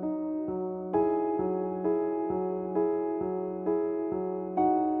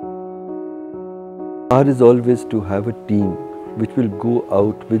 Our is always to have a team which will go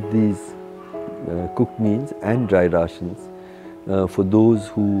out with these cooked meals and dry rations for those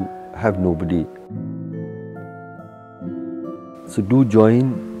who have nobody. So do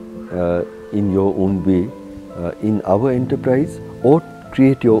join in your own way in our enterprise, or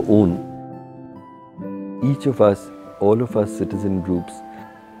create your own. Each of us, all of us citizen groups,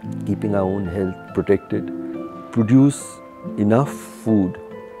 keeping our own health protected, produce enough food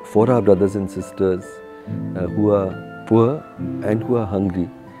for our brothers and sisters who are poor and who are hungry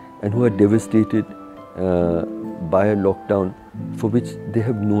and who are devastated by a lockdown for which they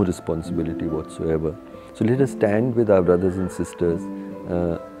have no responsibility whatsoever. So let us stand with our brothers and sisters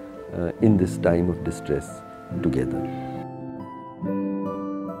in this time of distress together.